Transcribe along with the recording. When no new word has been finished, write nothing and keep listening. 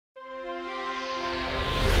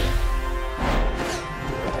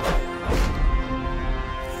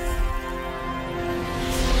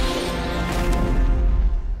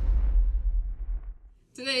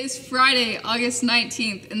is Friday, August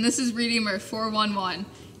 19th, and this is Redeemer 411,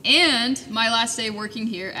 and my last day working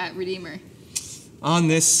here at Redeemer. On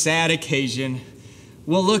this sad occasion,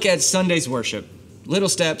 we'll look at Sunday's worship, Little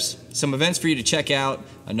Steps, some events for you to check out.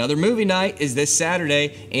 Another movie night is this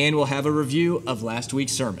Saturday, and we'll have a review of last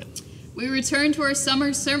week's sermon. We return to our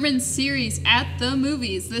summer sermon series at the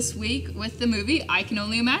movies this week with the movie I Can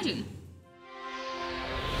Only Imagine.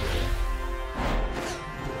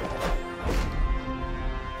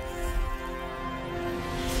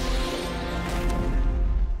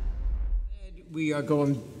 We are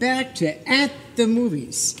going back to At the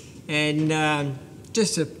Movies. And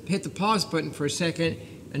just to hit the pause button for a second,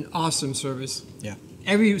 an awesome service. Yeah.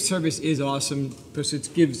 Every service is awesome because it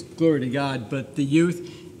gives glory to God, but the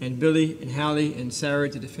youth and Billy and Hallie and Sarah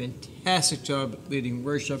did a fantastic job leading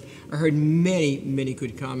worship. I heard many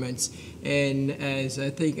good comments. And as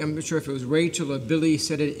I'm not sure if it was Rachel or Billy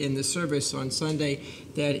said it in the service on Sunday,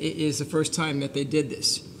 that it is the first time that they did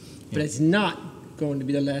this. But it's not going to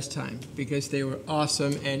be the last time because they were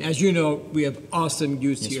awesome. And as you know, we have awesome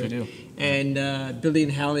youth here. Yes, we do. And Billy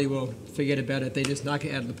and Hallie will forget about it. They just knock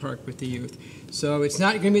it out of the park with the youth. So it's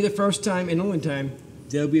not going to be the first time and only time.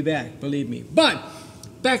 They'll be back, believe me. But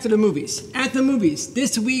back to the movies. At the movies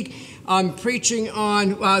this week, I'm preaching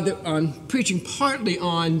preaching partly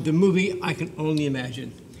on the movie I Can Only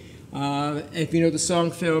Imagine. If you know the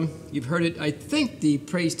song, Phil, you've heard it. I think the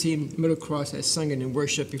praise team, Middle Cross, has sung it in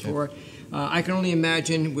worship before. Okay. I Can Only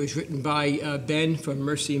Imagine was written by Ben from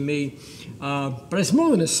Mercy Me, but it's more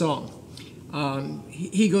than a song.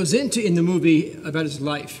 He goes into in the movie about his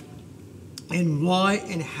life and why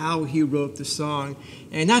and how he wrote the song.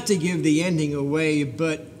 And not to give the ending away,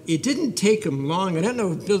 but it didn't take him long. I don't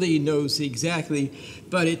know if Billy knows exactly,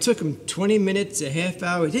 but it took him 20 minutes, a half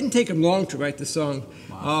hour. It didn't take him long to write the song.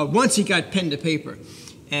 Wow. Once he got pen to paper.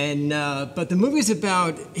 And but the movie is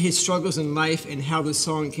about his struggles in life and how the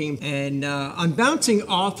song came. And I'm bouncing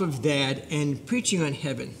off of that and preaching on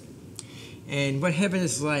heaven and what heaven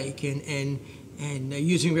is like and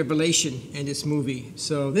using Revelation in this movie.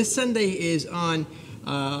 So this Sunday is on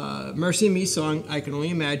Mercy Me song, I Can Only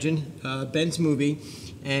Imagine, Ben's movie,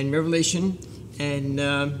 and Revelation, and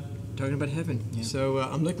talking about heaven. Yeah. So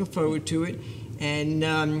I'm looking forward to it. And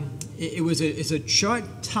it's a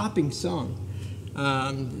chart-topping song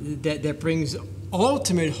that brings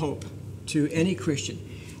ultimate hope to any Christian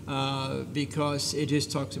because it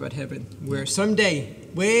just talks about heaven, where someday,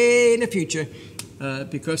 way in the future,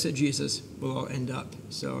 because of Jesus, we'll all end up.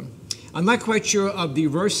 So I'm not quite sure of the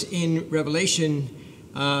verse in Revelation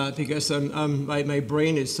because my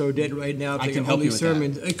brain is so dead right now. I can help you with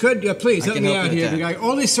sermons. that. Please help me out here. I got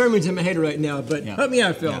all these sermons in my head right now, but help me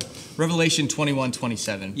out, Phil. Yeah. Revelation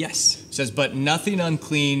 21:27. Yes. Says, "But nothing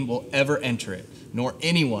unclean will ever enter it, nor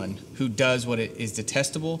anyone who does what is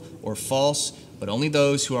detestable or false, but only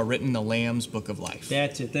those who are written in the Lamb's book of life."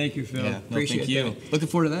 That's it. Thank you, Phil. Yeah, Appreciate thank you. that. Looking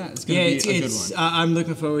forward to that. It's going to be a good one. I'm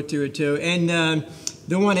looking forward to it, too. And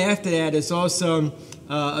the one after that is also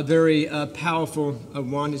a very powerful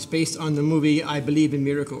one. It's based on the movie I Believe in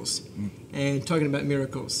Miracles, and talking about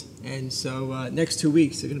miracles. And so next 2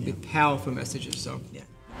 weeks are going to be powerful messages. So, yeah.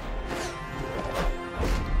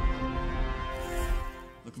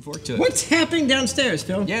 Forward to it. What's happening downstairs,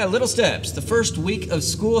 Phil? Yeah, Little Steps. The first week of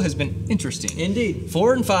school has been interesting. Indeed.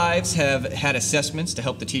 4 and 5s have had assessments to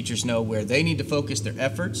help the teachers know where they need to focus their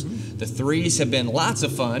efforts. Mm-hmm. The 3s have been lots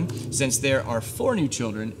of fun since there are 4 new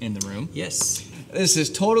children in the room. Yes. This has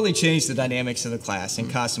totally changed the dynamics of the class and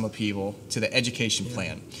caused some upheaval to the education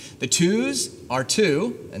plan. The 2s are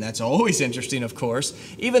 2, and that's always interesting, of course,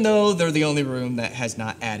 even though they're the only room that has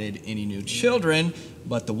not added any new children.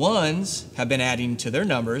 But the 1s have been adding to their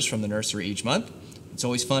numbers from the nursery each month. It's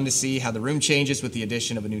always fun to see how the room changes with the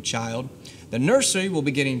addition of a new child. The nursery will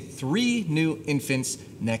be getting 3 new infants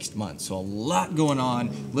next month. So a lot going on,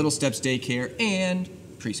 Little Steps daycare and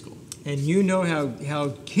preschool. And you know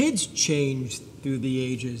how kids change through the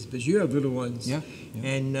ages, because you have little ones. Yeah.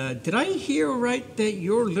 And did I hear right that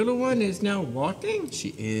your little one is now walking?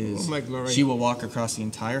 She is. Oh, my glory. She will walk across the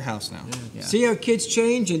entire house now. Yeah. See how kids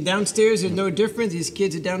change, and downstairs is no different. These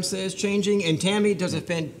kids are downstairs changing, and Tammy does a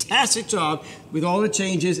fantastic job with all the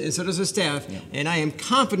changes, and so does the staff. Yeah. And I am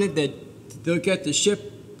confident that they'll get the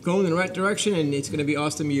ship going in the right direction, and it's going to be an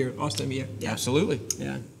awesome year. Awesome year. Yeah. Absolutely.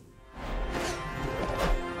 Yeah.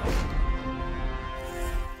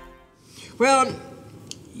 Well,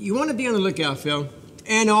 you want to be on the lookout, Phil,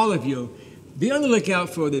 and all of you. Be on the lookout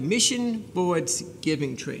for the Mission Board's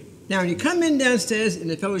giving tree. Now, when you come in downstairs in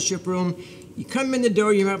the fellowship room, you come in the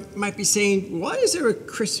door, you might be saying, why is there a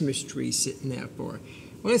Christmas tree sitting there for?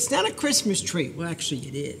 Well, it's not a Christmas tree. Well, actually,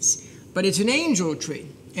 it is. But it's an angel tree.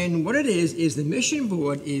 And what it is the mission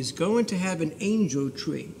board is going to have an angel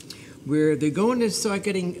tree where they're going to start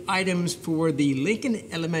getting items for the Lincoln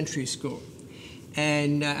Elementary School.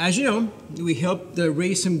 And as you know, we helped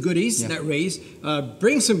raise some goodies,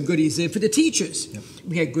 bring some goodies in for the teachers. Yep.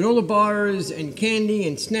 We had granola bars and candy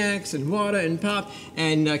and snacks and water and pop,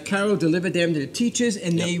 and Carol delivered them to the teachers,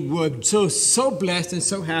 and they were so blessed and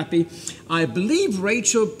so happy. I believe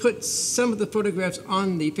Rachel put some of the photographs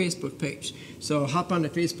on the Facebook page. So hop on the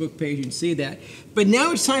Facebook page and see that. But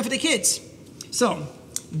now it's time for the kids. So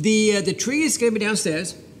the tree is going to be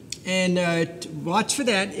downstairs. And watch for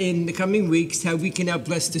that in the coming weeks, how we can now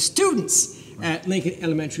bless the students at Lincoln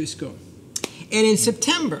Elementary School. And in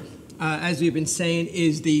September, as we've been saying,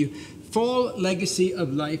 is the Fall Legacy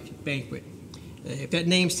of Life Banquet. If that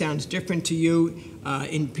name sounds different to you,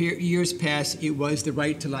 in years past, it was the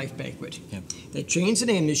Right to Life Banquet. Yep. They changed the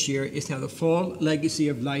name this year. It's now the Fall Legacy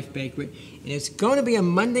of Life Banquet. And it's going to be on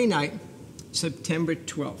Monday night, September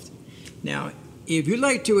 12th. Now, if you'd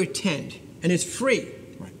like to attend, and it's free,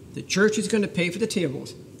 the church is going to pay for the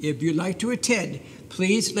tables. If you'd like to attend,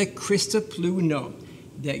 please let Krista Plew know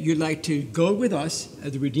that you'd like to go with us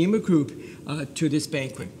as a Redeemer group to this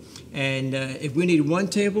banquet. And if we need 1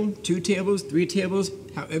 table, 2 tables, 3 tables,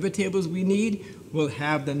 however tables we need, we'll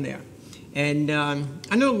have them there. And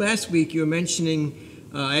I know last week you were mentioning,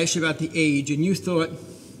 actually about the age, and you thought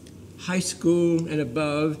high school and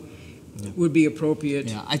above would be appropriate.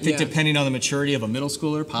 Yeah, I think depending on the maturity of a middle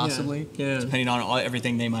schooler, possibly, depending on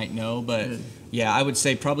everything they might know. But I would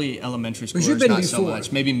say probably elementary schoolers, not so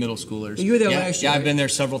much. Maybe middle schoolers. You were there last year. Yeah, I've been there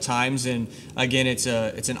several times, and again, it's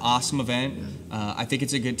an awesome event. I think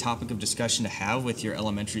it's a good topic of discussion to have with your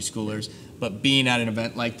elementary schoolers. But being at an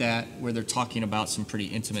event like that, where they're talking about some pretty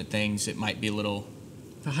intimate things, it might be a little.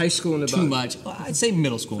 For high school and above. Too much. Well, I'd say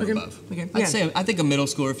middle school and above. Okay. I think a middle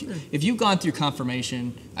schooler, if you've gone through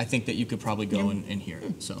confirmation, I think that you could probably go and hear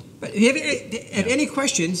it. So. But if you have any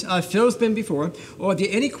questions, Phil's been before, or if you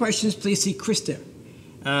have any questions, please see Krista.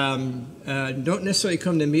 Don't necessarily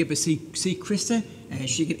come to me, but see Krista, and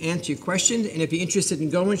she can answer your questions. And if you're interested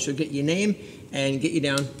in going, she'll get your name and get you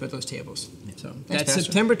down for those tables. So that's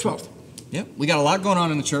September 12th. Yep, we got a lot going on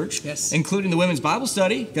in the church, including the women's Bible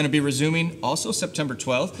study, going to be resuming also September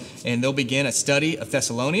 12th, and they'll begin a study of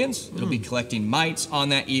Thessalonians. They'll be collecting mites on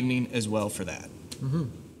that evening as well for that.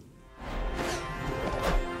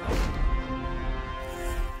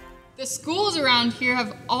 The schools around here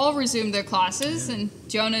have all resumed their classes, and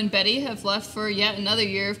Jonah and Betty have left for yet another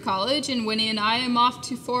year of college, and Winnie and I am off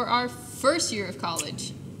for our first year of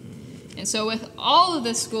college. And so with all of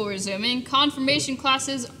this school resuming, confirmation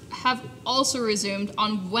classes have also resumed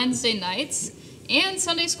on Wednesday nights, and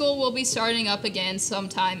Sunday school will be starting up again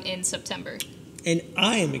sometime in September. And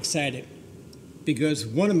I am excited because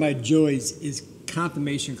one of my joys is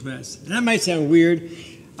confirmation class. And that might sound weird.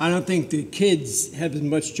 I don't think the kids have as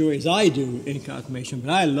much joy as I do in confirmation,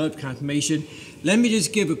 but I love confirmation. Let me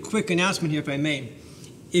just give a quick announcement here, if I may.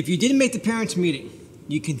 If you didn't make the parents' meeting,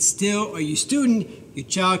 you can still, or your student, your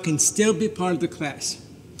child can still be part of the class.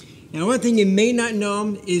 Now, one thing you may not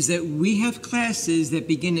know is that we have classes that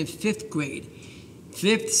begin in 5th grade,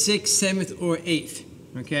 5th, 6th, 7th, or 8th,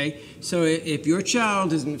 okay? So if your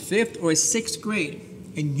child is in 5th or 6th grade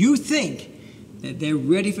and you think that they're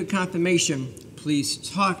ready for confirmation, please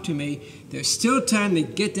talk to me. There's still time to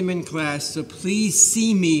get them in class, so please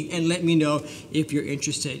see me and let me know if you're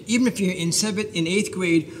interested. Even if you're in 7th and 8th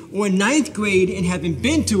grade or 9th grade and haven't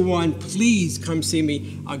been to one, please come see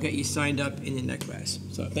me. I'll get you signed up in that class.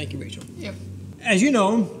 So thank you, Rachel. Yep. As you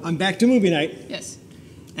know, I'm back to movie night. Yes.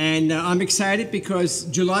 And I'm excited because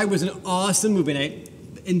July was an awesome movie night.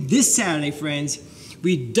 And this Saturday, friends,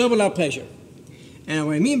 we double our pleasure. And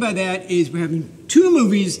what I mean by that is we're having 2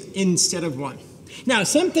 movies instead of 1. Now,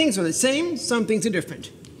 some things are the same, some things are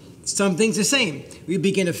different. Some things are the same. We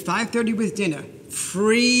begin at 5:30 with dinner,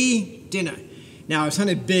 free dinner. Now, it's not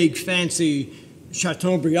a big, fancy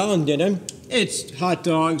Chateaubriand dinner. It's hot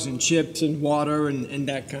dogs and chips and water and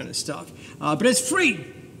that kind of stuff. But it's free.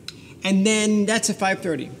 And then that's at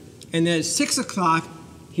 5:30. And then at 6 o'clock,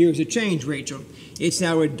 here's a change, Rachel. It's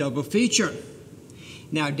now a double feature.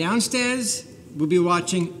 Now, downstairs, we'll be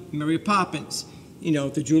watching Mary Poppins. You know,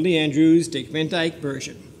 the Julie Andrews, Dick Van Dyke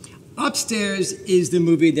version. Upstairs is the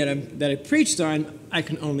movie that I preached on, I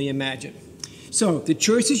Can Only Imagine. So the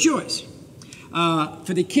choice is yours.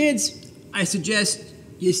 For the kids, I suggest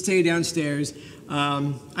you stay downstairs.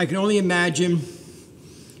 I Can Only Imagine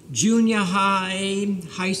junior high,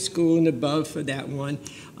 high school and above for that one.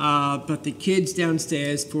 But the kids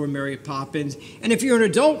downstairs for Mary Poppins. And if you're an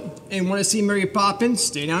adult and want to see Mary Poppins,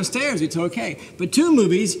 stay downstairs. It's okay. But 2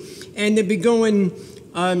 movies, and they'll be going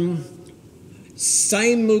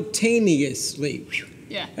simultaneously.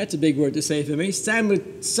 Yeah. That's a big word to say for me.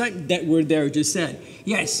 That word there just said.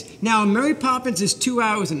 Yes. Now, Mary Poppins is 2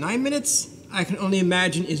 hours and 9 minutes. I can only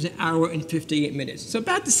imagine is 1 hour and 58 minutes. So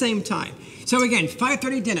about the same time. So again,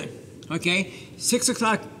 5:30 dinner. Okay. 6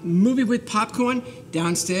 o'clock movie with popcorn.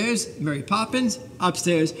 Downstairs, Mary Poppins.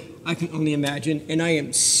 Upstairs, I can only imagine. And I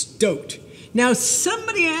am stoked. Now,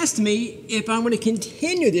 somebody asked me if I'm going to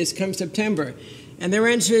continue this come September. And their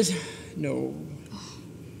answer is no.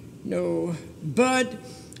 No. But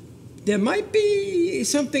there might be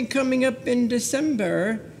something coming up in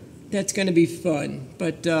December that's going to be fun.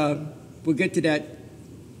 But we'll get to that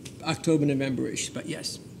October, November-ish. But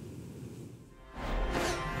yes.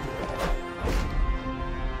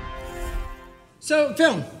 So,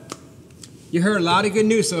 Phil, you heard a lot of good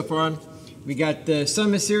news so far. We got the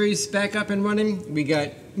summer series back up and running. We got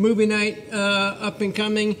movie night up and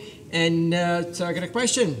coming. And so I got a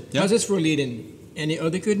question. Yep. How's this relating? Any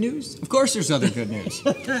other good news? Of course there's other good news.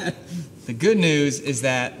 The good news is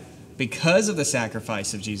that because of the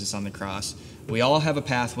sacrifice of Jesus on the cross, we all have a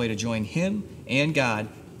pathway to join him and God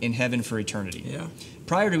in heaven for eternity. Yeah.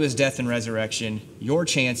 Prior to his death and resurrection, your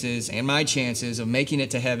chances and my chances of making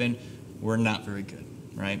it to heaven were not very good,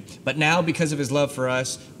 right? But now, because of his love for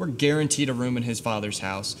us, we're guaranteed a room in his Father's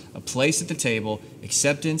house, a place at the table,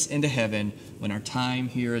 acceptance into heaven when our time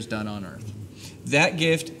here is done on earth. That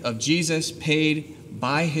gift of Jesus paid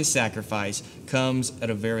by his sacrifice comes at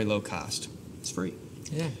a very low cost. It's free.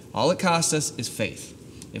 Yeah. All it costs us is faith.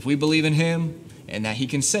 If we believe in him and that he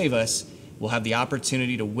can save us, we'll have the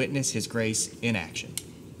opportunity to witness his grace in action.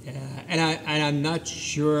 Yeah. And I'm not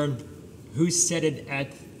sure who said it at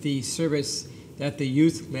the service that the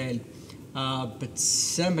youth led, but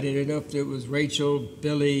somebody, I don't know if it was Rachel,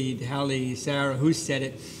 Billy, Hallie, Sarah, who said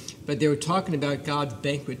it, but they were talking about God's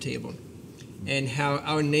banquet table. And how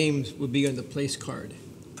our names would be on the place card.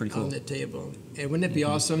 Pretty cool. On the table. And wouldn't it be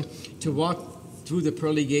awesome to walk through the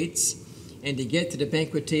pearly gates and to get to the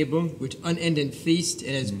banquet table, which unending feast,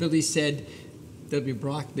 and as Billy said, there'll be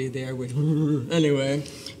broccoli there with anyway.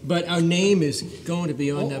 But our name is going to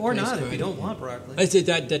be on that or place not card. if you don't want broccoli. I said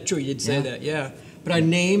that's true. You did say that, yeah. But our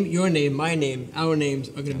name, your name, my name, our names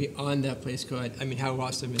are going to be on that place card. I mean, how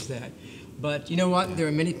awesome is that? But you know what? There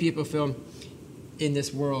are many people, Phil, in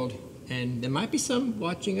this world. And there might be some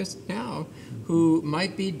watching us now who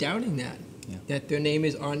might be doubting that their name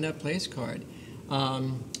is on that place card.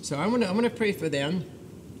 So I'm gonna pray for them,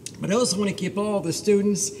 but I also want to keep all the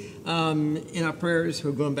students in our prayers who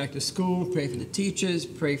are going back to school. Pray for the teachers.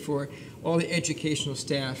 Pray for all the educational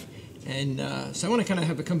staff. And so I want to kind of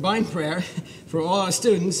have a combined prayer for all our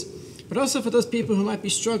students, but also for those people who might be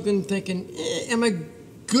struggling, thinking, "Am I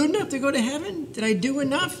good enough to go to heaven? Did I do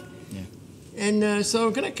enough?" And so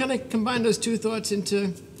I'm going to kind of combine those two thoughts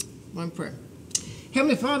into one prayer.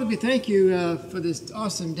 Heavenly Father, we thank you for this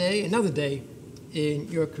awesome day, another day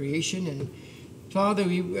in your creation. And Father,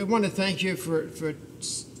 we want to thank you for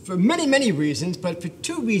many, many reasons, but for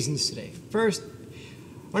two reasons today. First,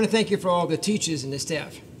 I want to thank you for all the teachers and the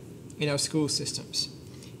staff in our school systems,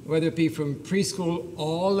 whether it be from preschool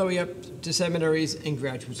all the way up to seminaries and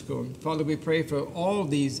graduate school. Father, we pray for all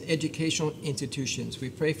these educational institutions.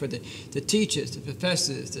 We pray for the teachers, the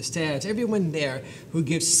professors, the staffs, everyone there who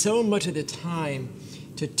gives so much of the time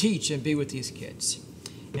to teach and be with these kids.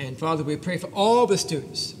 And Father, we pray for all the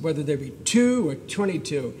students, whether they be 2 or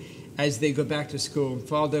 22, as they go back to school.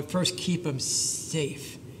 Father, first keep them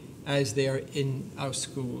safe as they are in our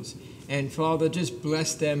schools. And Father, just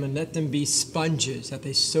bless them and let them be sponges, that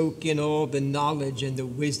they soak in all the knowledge and the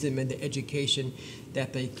wisdom and the education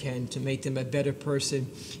that they can to make them a better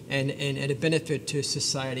person and a benefit to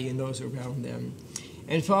society and those around them.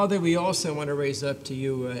 And Father, we also want to raise up to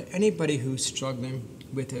you anybody who's struggling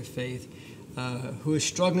with their faith, who is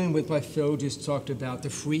struggling with what Phil just talked about, the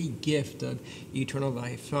free gift of eternal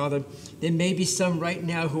life. Father, there may be some right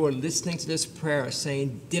now who are listening to this prayer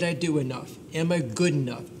saying, did I do enough? Am I good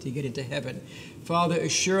enough to get into heaven? Father,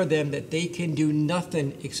 assure them that they can do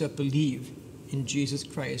nothing except believe in Jesus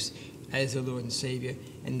Christ as the Lord and Savior,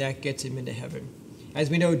 and that gets him into heaven. As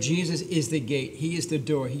we know, Jesus is the gate. He is the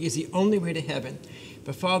door. He is the only way to heaven.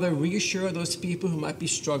 But Father, reassure those people who might be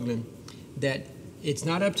struggling that it's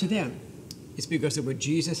not up to them. It's because of what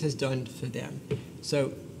Jesus has done for them.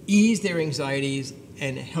 So ease their anxieties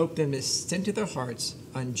and help them to center their hearts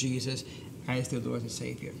on Jesus as their Lord and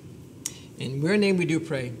Savior. In your name we do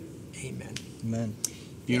pray. Amen. Amen.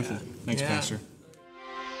 Beautiful. Yeah. Thanks, Yeah. Pastor.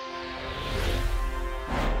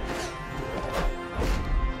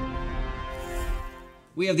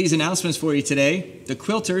 We have these announcements for you today. The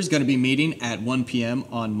Quilter is going to be meeting at 1 p.m.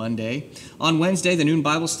 on Monday. On Wednesday, the noon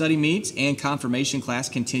Bible study meets and confirmation class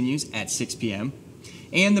continues at 6 p.m.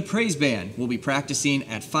 And the praise band will be practicing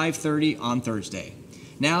at 5:30 on Thursday.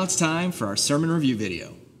 Now it's time for our sermon review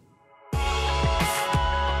video.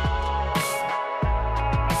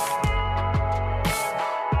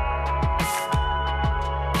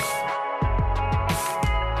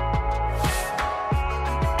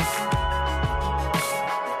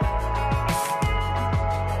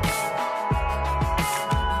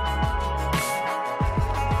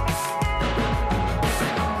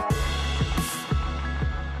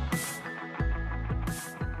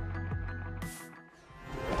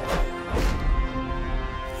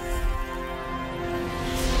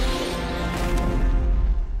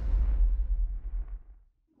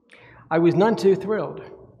 I was none too thrilled.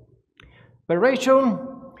 But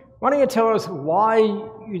Rachel, why don't you tell us why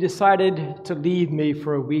you decided to leave me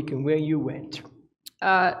for a week and where you went?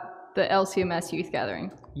 The LCMS youth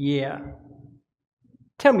gathering. Yeah.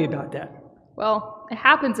 Tell me about that. Well, it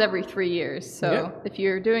happens every 3 years, so if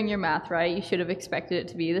you're doing your math right, you should have expected it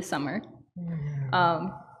to be the summer.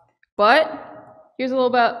 But here's a little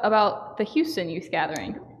bit about the Houston youth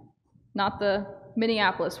gathering, not the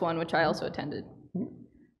Minneapolis one, which I also attended.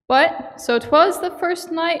 But, so 'twas the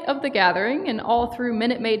first night of the gathering, and all through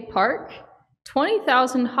Minute Maid Park,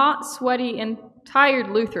 20,000 hot, sweaty, and tired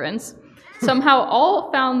Lutherans somehow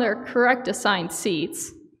all found their correct assigned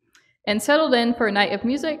seats and settled in for a night of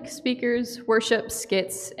music, speakers, worship,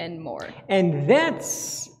 skits, and more. And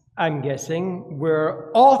that's, I'm guessing,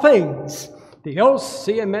 where all things, the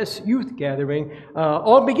LCMS youth gathering,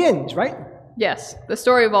 all begins, right? Yes, the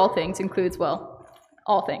story of all things includes, well,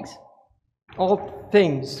 all things. All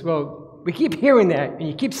things. Well, we keep hearing that, and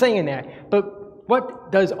you keep saying that, but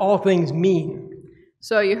what does all things mean?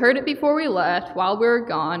 So you heard it before we left, while we were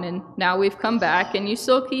gone, and now we've come back, and you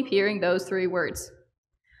still keep hearing those 3 words.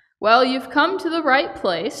 Well, you've come to the right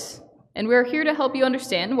place, and we're here to help you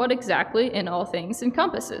understand what exactly in all things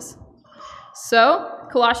encompasses. So,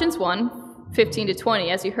 Colossians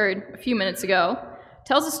 1:15-20, as you heard a few minutes ago,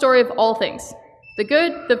 tells the story of all things. The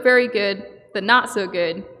good, the very good, the not so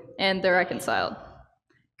good, and the reconciled.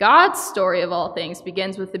 God's story of all things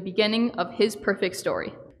begins with the beginning of his perfect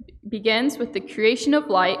story. It begins with the creation of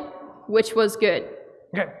light, which was good.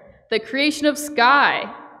 Okay. The creation of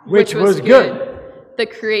sky, Which was good. The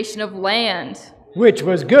creation of land, Which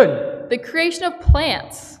was good. the creation of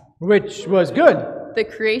plants, Which was good. the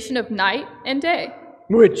creation of night and day,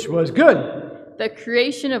 Which was good. the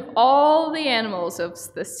creation of all the animals of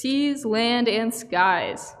the seas, land, and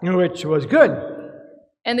skies, Which was good.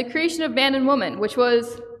 and the creation of man and woman, which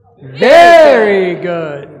was Very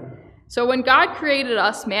good. So when God created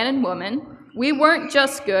us, man and woman, we weren't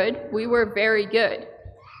just good, we were very good.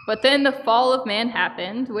 But then the fall of man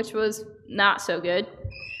happened, which was not so good.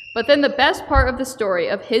 But then the best part of the story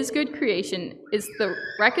of his good creation is the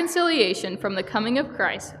reconciliation from the coming of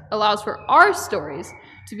Christ allows for our stories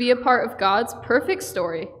to be a part of God's perfect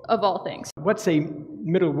story of all things. What's a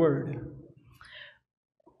middle word?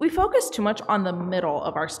 We focus too much on the middle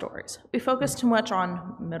of our stories. We focus too much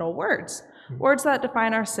on middle words, words that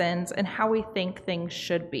define our sins and how we think things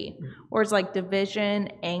should be. Words like division,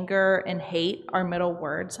 anger, and hate are middle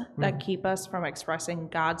words that keep us from expressing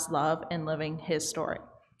God's love and living his story.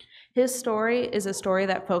 His story is a story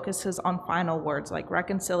that focuses on final words like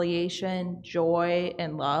reconciliation, joy,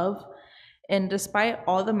 and love. And despite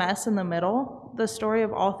all the mess in the middle, the story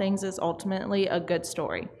of all things is ultimately a good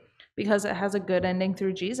story, because it has a good ending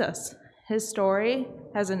through Jesus. His story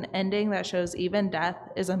has an ending that shows even death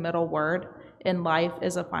is a middle word and life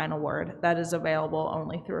is a final word that is available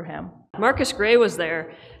only through him. Marcus Gray was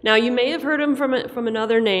there. Now, you may have heard him from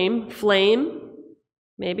another name, Flame,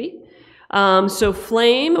 maybe. So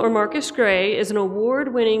Flame, or Marcus Gray, is an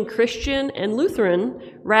award-winning Christian and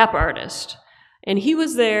Lutheran rap artist. And he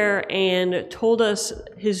was there and told us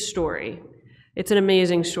his story. It's an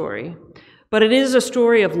amazing story. But it is a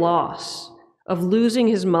story of loss, of losing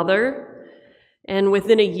his mother, and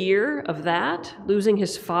within a year of that, losing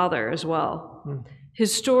his father as well.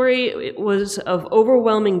 His story was of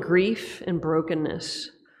overwhelming grief and brokenness.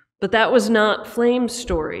 But that was not Flame's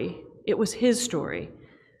story. It was his story,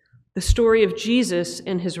 the story of Jesus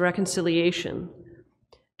and his reconciliation.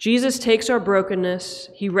 Jesus takes our brokenness,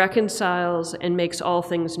 he reconciles, and makes all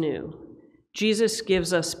things new. Jesus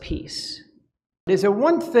gives us peace. Is there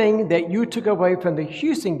one thing that you took away from the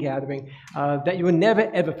Houston gathering that you will never,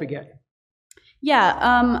 ever forget?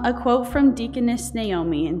 Yeah, a quote from Deaconess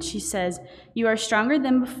Naomi, and she says, "You are stronger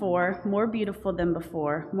than before, more beautiful than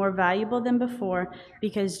before, more valuable than before,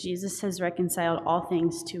 because Jesus has reconciled all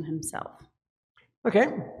things to himself." Okay.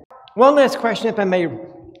 One last question, if I may,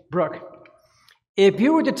 Brooke. If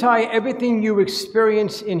you were to tie everything you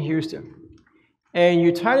experienced in Houston, and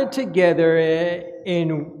you tied it together in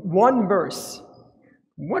one verse,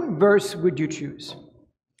 what verse would you choose?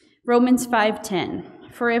 Romans 5:10.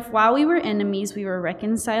 "For if while we were enemies we were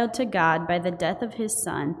reconciled to God by the death of his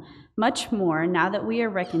Son, much more, now that we are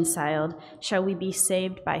reconciled, shall we be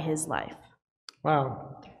saved by his life."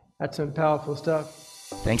 Wow, that's some powerful stuff.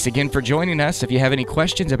 Thanks again for joining us. If you have any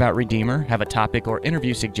questions about Redeemer, have a topic or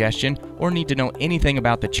interview suggestion, or need to know anything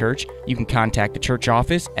about the church, you can contact the church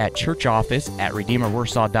office at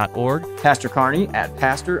churchoffice@redeemerwarsaw.org, Pastor Carney at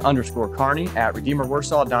pastor_Carney at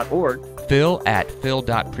redeemerwarsaw.org, Phil at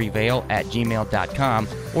phil.prevail@gmail.com,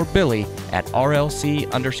 or Billy at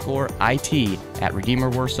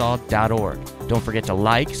RLC_IT@redeemerwarsaw.org. Don't forget to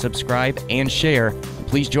like, subscribe, and share.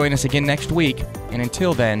 Please join us again next week. And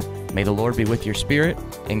until then, may the Lord be with your spirit,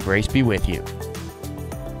 and grace be with you.